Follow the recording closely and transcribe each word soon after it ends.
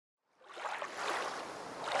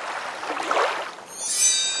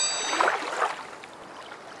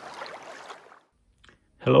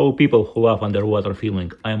Hello people who love underwater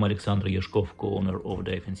filming, I am Alexander Yashkov, co-owner of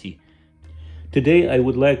DNC. Today I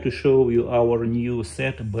would like to show you our new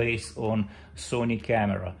set based on Sony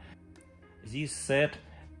camera. This set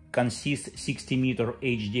consists 60-meter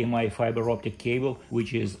HDMI fiber optic cable,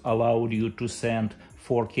 which is allowed you to send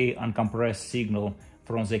 4K uncompressed signal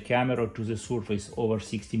from the camera to the surface over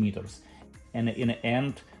 60 meters. And in the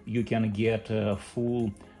end, you can get a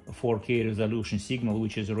full 4K resolution signal,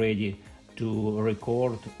 which is ready to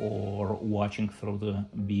record or watching through the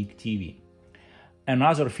big TV.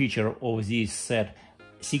 Another feature of this set,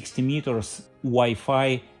 60 meters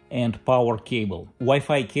Wi-Fi and power cable.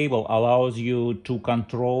 Wi-Fi cable allows you to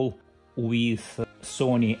control with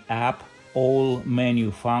Sony app all menu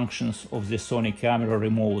functions of the Sony camera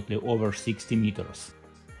remotely over 60 meters.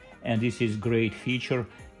 And this is great feature.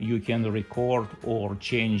 You can record or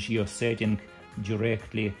change your setting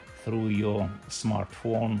directly through your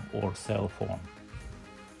smartphone or cell phone.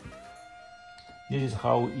 This is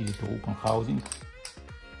how easy to open housing.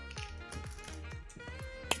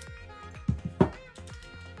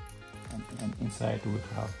 And inside we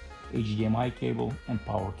have HDMI cable and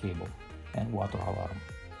power cable and water alarm.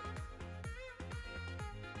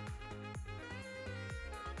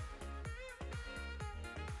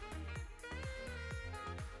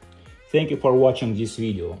 Thank you for watching this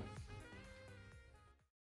video.